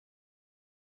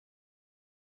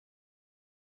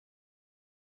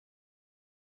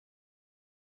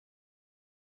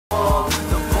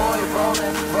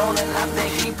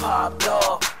popped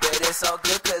off. But it's all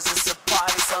good cause it's a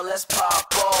party, so let's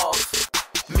pop off.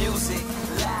 Music.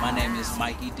 My name is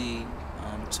Mikey Dee,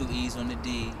 2 E's on the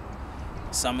D.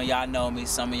 Some of y'all know me,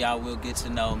 some of y'all will get to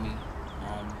know me.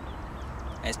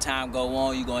 As time go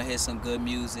on, you're gonna hear some good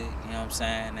music, you know what I'm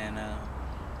saying? And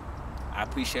I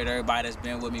appreciate everybody that's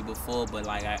been with me before, but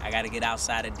like I gotta get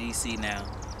outside of DC now.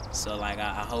 So like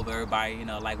I hope everybody, you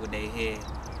know, like what they hear.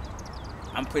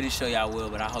 I'm pretty sure y'all will,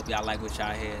 but I hope y'all like what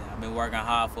y'all hear. I've been working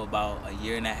hard for about 1.5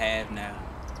 years now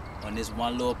on this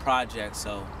one little project,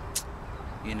 so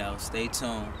you know, stay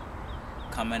tuned.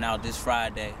 Coming out this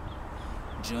Friday,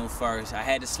 June 1st. I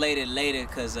had to slate it later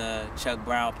because Chuck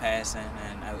Brown passing,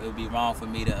 and it would be wrong for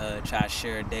me to try to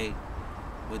share a date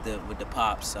with the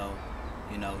Pops. So,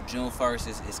 you know, June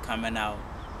 1st is coming out.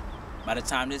 By the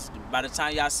time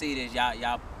y'all see this,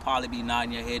 y'all probably be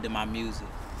nodding your head to my music.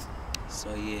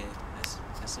 So yeah,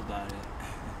 that's about it.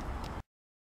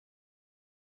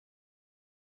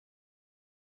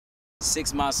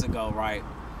 6 months ago, right?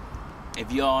 If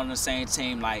you're on the same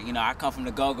team, like, you know, I come from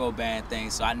the go-go band thing,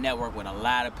 so I network with a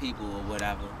lot of people or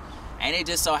whatever. And it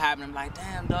just so happened, I'm like,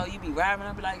 damn, dog, you be rapping?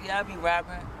 I'll be like, yeah, I be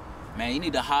rapping. Man, you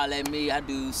need to holler at me. I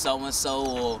do so-and-so,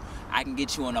 or I can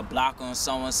get you on a block on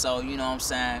so-and-so, you know what I'm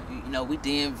saying? You know, we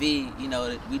DMV, you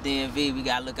know, we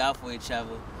gotta look out for each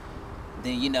other.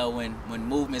 Then, you know, when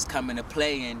movements come into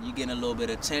play and you getting a little bit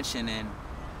of attention and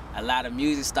a lot of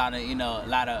music starting, you know, a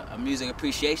lot of music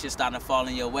appreciation starting to fall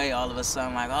in your way, all of a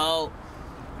sudden, like, oh,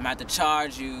 I'm about to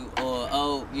charge you, or,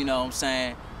 oh, you know what I'm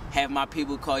saying, have my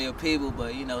people call your people.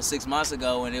 But, you know, 6 months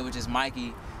ago when it was just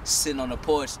Mikey sitting on the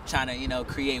porch trying to, you know,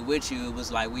 create with you, it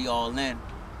was like we all in.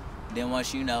 Then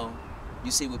once, you know,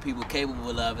 you see what people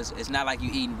capable of, it's not like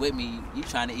you eating with me, you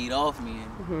trying to eat off me,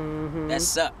 and that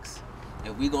sucks.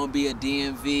 If we gonna be a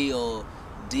DMV or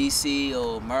DC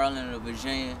or Maryland or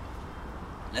Virginia,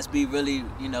 let's be really,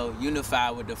 you know,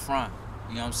 unified with the front.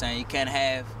 You know what I'm saying? You can't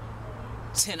have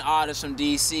 10 artists from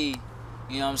DC,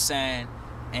 you know what I'm saying,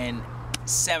 and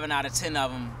 7 out of 10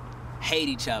 of them hate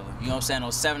each other. You know what I'm saying?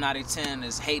 Or 7 out of 10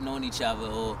 is hating on each other,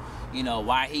 or, you know,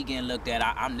 why he getting looked at?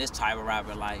 I'm this type of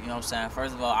rapper, like, you know what I'm saying?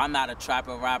 First of all, I'm not a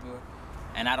trapper rapper,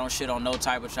 and I don't shit on no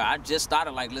type of trap. I just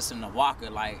started, like, listening to Walker.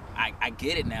 Like, I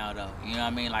get it now, though. You know what I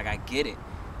mean? Like, I get it.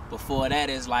 Before that,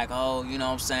 it's like, oh, you know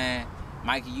what I'm saying?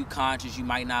 Mikey, you conscious, you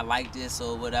might not like this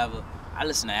or whatever. I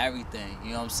listen to everything,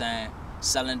 you know what I'm saying?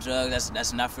 Selling drugs,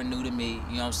 that's nothing new to me,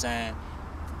 you know what I'm saying?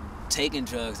 Taking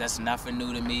drugs, that's nothing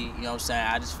new to me, you know what I'm saying?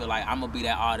 I just feel like I'm gonna be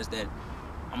that artist that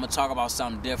I'm gonna talk about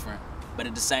something different. But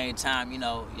at the same time, you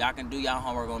know, y'all can do y'all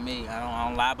homework on me. I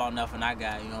don't lie about nothing I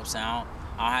got, you know what I'm saying?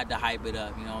 I don't have to hype it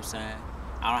up, you know what I'm saying?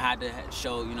 I don't have to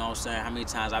show, you know what I'm saying, how many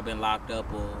times I've been locked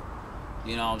up, or,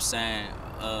 you know what I'm saying,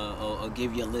 or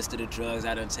give you a list of the drugs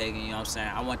I done taken, you know what I'm saying?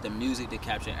 I want the music to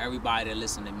capture everybody that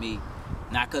listen to me.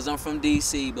 Not because I'm from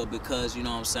DC, but because, you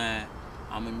know what I'm saying,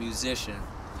 I'm a musician.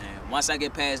 And once I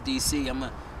get past DC, I'm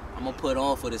gonna put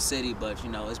on for the city, but, you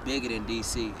know, it's bigger than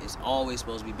DC. It's always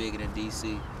supposed to be bigger than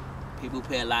DC. People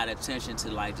pay a lot of attention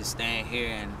to, like, just staying here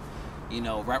and, you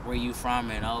know, rep where you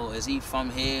from, and, oh, is he from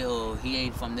here, or he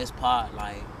ain't from this part?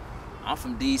 Like, I'm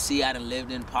from DC. I done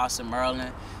lived in parts of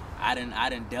Maryland. I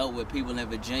done dealt with people in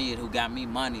Virginia who got me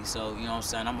money, so, you know what I'm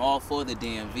saying, I'm all for the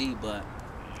DMV, but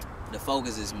the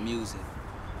focus is music.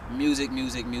 Music,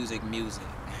 music, music, music.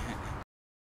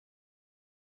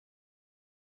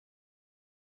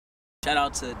 Shout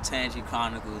out to Tangi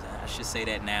Chronicle. I should say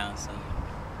that now, so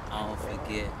I don't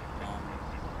forget.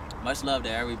 Much love to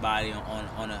everybody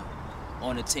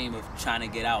on a team of trying to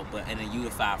get out, but in a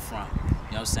unified front. You know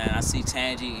what I'm saying? I see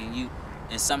Tangi,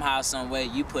 and somehow, some way,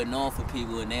 you putting on for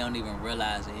people and they don't even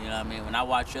realize it. You know what I mean? When I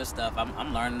watch your stuff,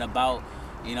 I'm learning about,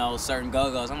 you know, certain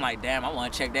go-go's. I'm like, damn, I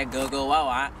want to check that go-go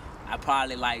out. I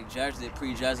probably, like,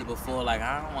 prejudged it before, like,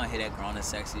 I don't want to hear that grown and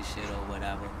sexy shit or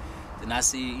whatever. Then I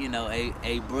see, you know,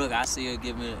 A Brooke, I see her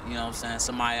give me, you know what I'm saying,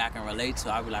 somebody I can relate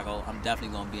to. I'll be like, oh, I'm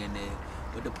definitely going to be in there.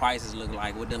 What the prices look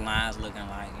like, what the lines looking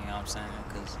like, you know what I'm saying?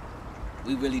 Because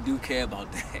we really do care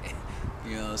about that,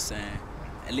 you know what I'm saying?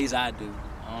 At least I do.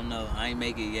 I don't know, I ain't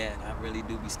make it yet. I really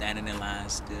do be standing in line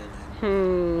still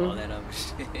and all that other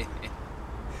shit.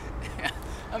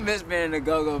 I miss being in the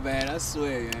go-go band, I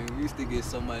swear, man. We used to get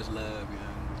so much love, you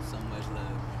know, so much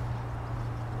love.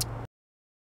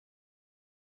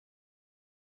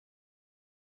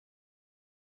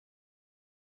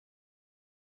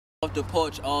 Off the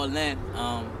porch, all in,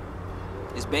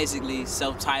 it's basically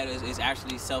self-titled, it's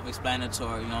actually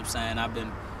self-explanatory, you know what I'm saying?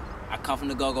 I come from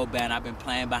the go-go band, I've been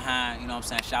playing behind, you know what I'm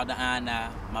saying? Shout out to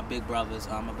now, my big brothers,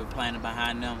 I've been playing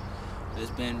behind them.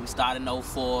 We started in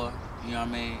 04, you know what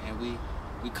I mean? And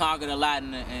we conquered a lot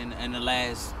in the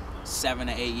last 7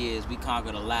 to 8 years, we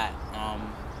conquered a lot.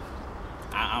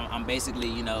 I'm basically,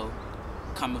 you know,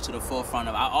 coming to the forefront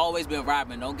of. I've always been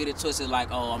rapping. Don't get it twisted like,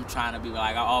 oh, I'm trying to be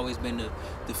like. I've always been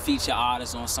the feature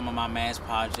artist on some of my mass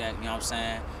project. You know what I'm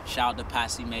saying? Shout out to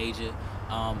Posse Major.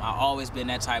 I've always been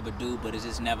that type of dude, but it's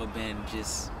just never been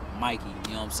just Mikey.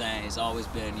 You know what I'm saying? It's always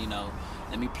been, you know,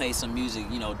 let me play some music.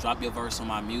 You know, drop your verse on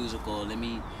my music, or let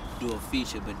me do a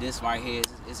feature. But this right here,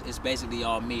 it's basically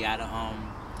all me.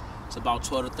 It's about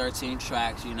 12 to 13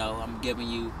 tracks. You know, I'm giving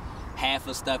you half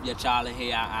of stuff your child in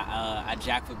here. I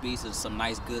jack for beats of some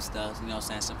nice good stuff, you know what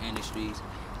I'm saying, some industries.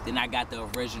 Then I got the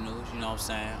originals, you know what I'm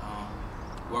saying.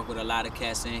 Work with a lot of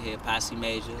cats in here, Posse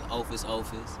Major, Office.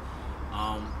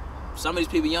 Some of these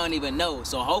people you don't even know,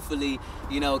 so hopefully,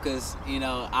 you know, because, you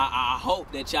know, I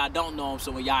hope that y'all don't know them,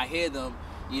 so when y'all hear them,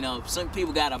 you know, some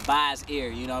people got a biased ear,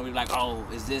 you know, be like, oh,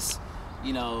 is this,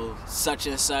 you know, such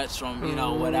and such from, you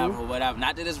know, whatever.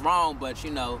 Not that it's wrong, but, you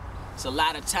know, it's a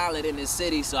lot of talent in this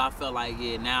city, so I felt like,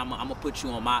 yeah, now I'm gonna put you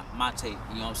on my tape.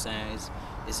 You know what I'm saying?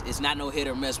 It's not no hit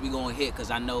or miss. We gonna hit because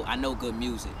I know good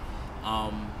music.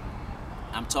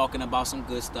 I'm talking about some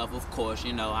good stuff, of course.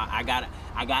 You know, I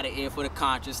got an ear for the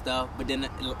conscious stuff, but then,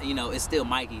 you know, it's still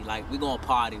Mikey. Like, we gonna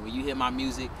party. When you hear my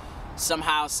music,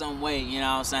 somehow, some way, you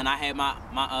know what I'm saying? I had my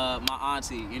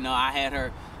auntie. You know, I had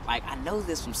her like, I know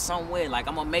this from somewhere. Like,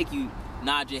 I'm gonna make you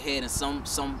nod your head in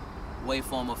some way,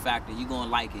 form, or factor. You gonna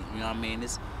like it, you know what I mean?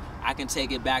 I can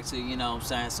take it back to, you know what I'm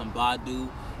saying, some Badu,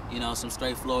 you know, some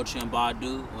straight Floetry and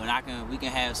Badu. We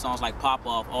can have songs like Pop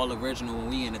Off, all original when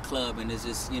we in the club, and it's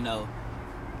just, you know,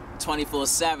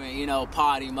 24/7, you know,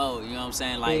 party mode, you know what I'm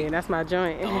saying? Like, yeah, that's my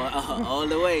joint. all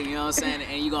the way, you know what I'm saying?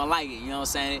 And you gonna like it, you know what I'm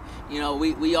saying? You know,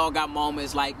 we all got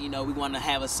moments like, you know, we wanna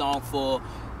have a song for,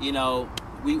 you know,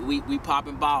 we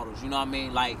popping bottles, you know what I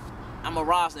mean? Like, I'm a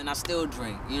roster and I still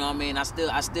drink, you know what I mean? I still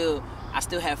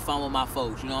have fun with my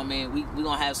folks, you know what I mean? We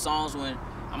gonna have songs when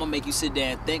I'm gonna make you sit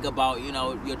there and think about, you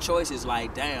know, your choices.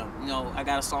 Like, damn, you know, I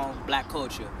got a song, Black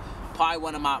Culture. Probably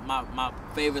one of my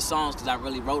favorite songs, because I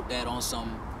really wrote that on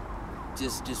some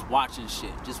just watching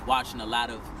shit, just watching a lot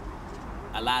of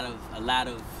I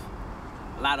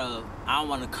don't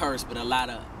want to curse, but a lot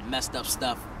of messed up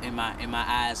stuff in my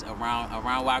eyes around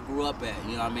where I grew up at,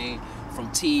 you know what I mean? From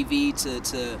TV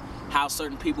to how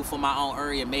certain people from my own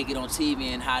area make it on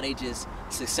TV, and how they just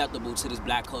susceptible to this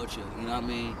black culture, you know what I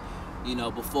mean? You know,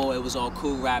 before it was all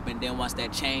cool rapping, then once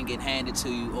that chain get handed to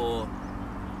you, or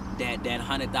that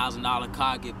 $100,000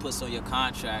 car get put on your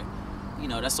contract, you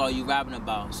know, that's all you rapping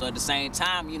about. So at the same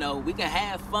time, you know, we can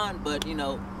have fun, but, you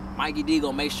know, Mikey Dee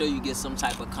gonna make sure you get some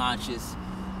type of conscious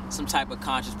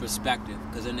perspective,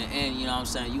 because in the end, you know what I'm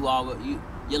saying,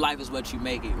 your life is what you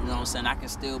make it, you know what I'm saying? I can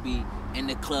still be in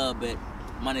the club at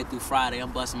Monday through Friday.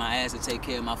 I'm busting my ass to take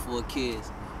care of my 4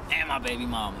 kids and my baby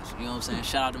mamas, you know what I'm saying?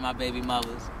 Shout out to my baby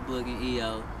mothers, Boog and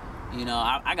EO. You know,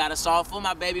 I got a song for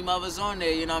my baby mothers on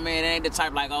there, you know what I mean? It ain't the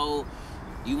type like, oh,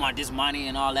 you want this money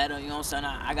and all that, you know what I'm saying?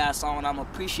 I got a song and I'm gonna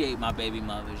appreciate my baby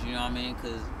mothers, you know what I mean?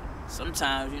 Because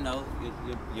sometimes, you know,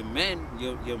 your men,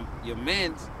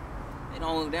 they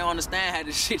don't understand how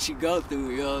the shit you go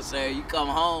through, you know what I'm saying? You come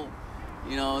home,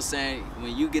 you know what I'm saying?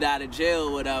 When you get out of jail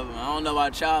or whatever, I don't know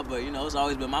about y'all, but, you know, it's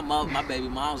always been my baby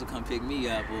moms will come pick me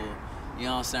up, or, you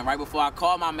know what I'm saying? Right before I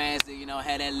call my mans to, you know,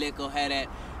 had that liquor, had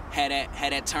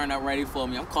that turn up ready for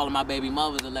me, I'm calling my baby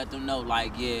mothers to let them know,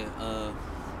 like, yeah,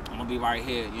 I'm gonna be right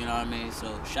here, you know what I mean?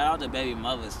 So shout out to baby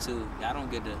mothers too. Y'all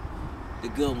don't get the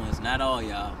good ones, not all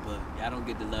y'all, but y'all don't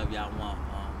get the love y'all want.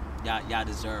 Y'all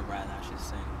deserve, rather, I should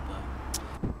say. But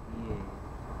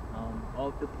yeah,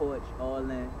 Off the Porch, all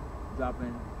in,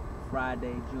 dropping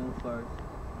Friday, June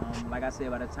 1st. Like I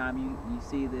said, by the time you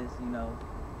see this, you know,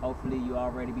 hopefully you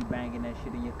already be banging that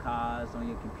shit in your cars, on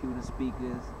your computer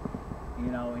speakers, you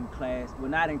know, in class. Well,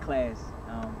 not in class.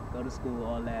 Go to school,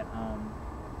 all that.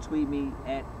 Tweet me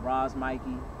at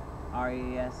RasMikey,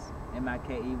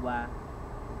 RASMIKEY.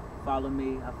 Follow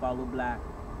me, I follow Black.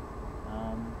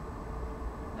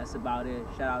 That's about it.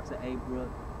 Shout out to A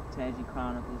Brook,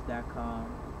 TangiChronicles.com.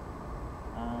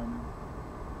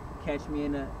 Catch me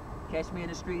in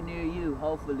the street near you.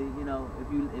 Hopefully, you know,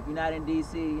 if you're not in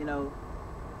DC, you know,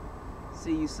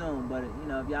 see you soon. But you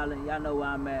know, if y'all know where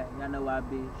I'm at, y'all know where I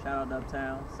be. Shout out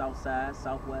Uptown, South Side,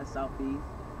 Southwest, Southeast,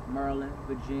 Maryland,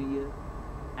 Virginia,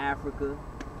 Africa,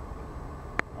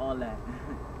 all that.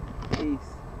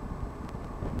 Peace.